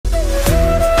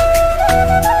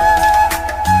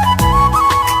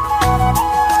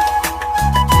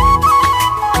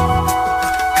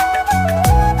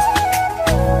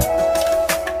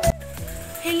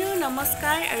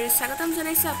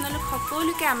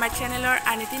সকলোকে আমাৰ চেনেলৰ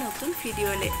আন এটি নতুন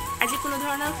ভিডিঅ'লে আজি কোনো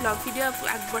ধৰণৰ ব্লগ ভিডিঅ'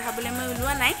 আগবঢ়াবলৈ মই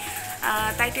ওলোৱা নাই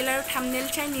টাইটেল আৰু থাম্বনেইল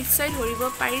চাই নিশ্চয় ধৰিব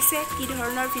পাৰিছে কি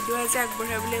ধৰণৰ ভিডিঅ' আজি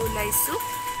আগবঢ়াবলৈ ওলাইছো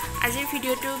আজিৰ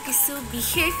ভিডিঅ'টো কিছু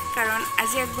বিশেষ কাৰণ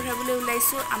আজি আগবঢ়াবলৈ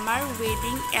ওলাইছো আমাৰ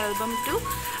ওয়েডিং এলবামটো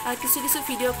কিছু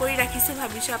ভিডিঅ' কৰি ৰাখিছো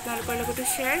ভাবিছো আপোনালোকৰ লগতো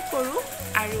শ্বেয়াৰ কৰো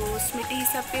আৰু স্মৃতি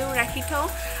হিচাপেও ৰাখি থওঁ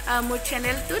মোৰ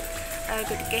চেনেলটোত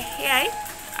গতিকে হেয়াই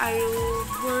আৰু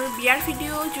মোৰ বিয়াৰ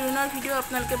ভিডিঅ' জোৰোণৰ ভিডিঅ'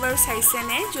 আপোনালোকে বাৰু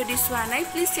চাইছেনে যদি চোৱা নাই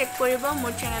প্লিজ চেক কৰিব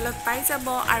মোৰ চেনেলত পাই যাব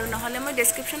আৰু নহলে মই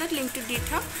ডেসক্ৰিপচনত লিংকটো দি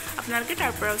থম আপোনালোকে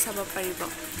তাৰ পৰাও চাব পাৰিব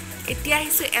এতিয়া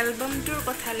আহিছো এলবামটোৰ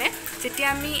কথালে যেতিয়া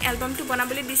আমি এলবামটো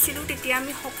বনাবলৈ দিছিলো তেতিয়া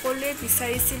আমি সকলোৱে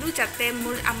বিচাৰিছিলো যাতে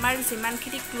আমাৰ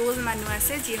যিমানখিনি ক্লোজ মানুহ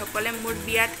আছে যিসকলে মোৰ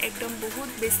বিয়াত একদম বহুত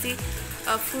বেছি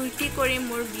ফুৰ্তি কৰি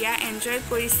মোৰ বিয়া এনজয়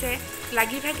কৰিছে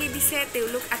লাগি ভাগি দিছে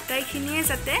তেওঁলোক আটাইখিনিয়ে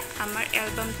যাতে আমাৰ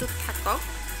এলবামটোত থাকক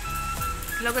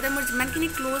লগতে মোৰ যিমানখিনি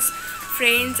ক্লোজ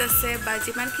ফ্ৰেণ্ডছ আছে বা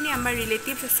যিমানখিনি আমাৰ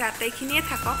ৰিলেটিভছ আছে আটাইখিনিয়ে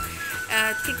থাকক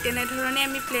ঠিক তেনেধৰণে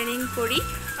আমি প্লেনিং কৰি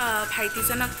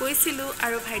ভাইটিজনক কৈছিলো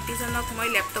আৰু ভাইটিজনক মই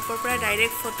লেপটপৰ পৰা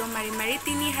ডাইৰেক্ট ফটো মাৰি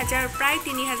প্ৰায়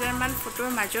 3000 মান ফটোৰ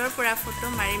মাজৰ পৰা ফটো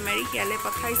মাৰি হিয়ালে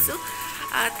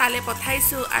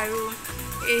পঠাইছো আৰু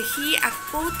হি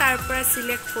আকৌ তাৰ পৰা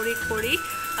সিলেক্ট কৰি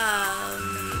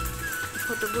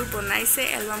ফটোবোৰ বনাইছে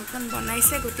এলবামখন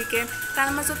বনাইছে গতিকে তাৰ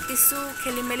মাজত কিছু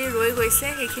খেলিমেলি ৰৈ গৈছে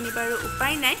সেইখিনি বাৰু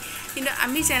উপায় নাই কিন্তু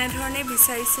আমি যেনে ধৰণে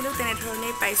বিচাৰিছিলো তেনে ধৰণে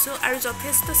পাইছো আৰু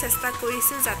যথেষ্ট চেষ্টা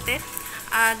কৰিছো যাতে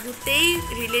গোটেই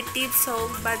ৰিলেটিভছ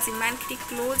হওক বা যিমানখিনি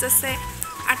ক্লোজ আছে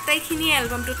আটাইখিনি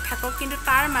এলবামটোত থাকক কিন্তু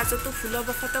তাৰ মাজতো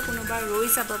ভুলবশত কোনোবা ৰৈ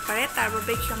যাব পাৰে তাৰ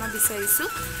বাবে ক্ষমা বিচাৰিছো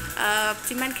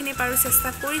যিমানখিনি পাৰো চেষ্টা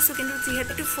কৰিছো কিন্তু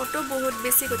যিহেতু ফটো বহুত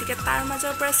বেছি গতিকে তাৰ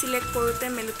মাজৰ পৰা সিলেক্ট কৰোতে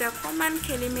মেলুতে অকমান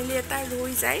খেলিমেলি এটা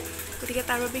ৰৈ যায় গতিকে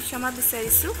তাৰ বাবে ক্ষমা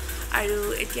বিচাৰিছো আৰু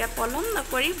এতিয়া পলম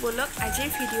নকৰি বলক আজিৰ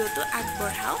ভিডিঅ'টো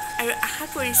আগবঢ়াও আৰু আশা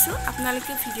কৰিছো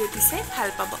আপোনালোকে ভিডিঅ'টো চাই ভাল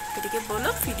পাব গতিকে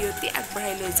বলক ভিডিঅ'টি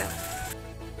আগবঢ়াই লৈ যাওঁ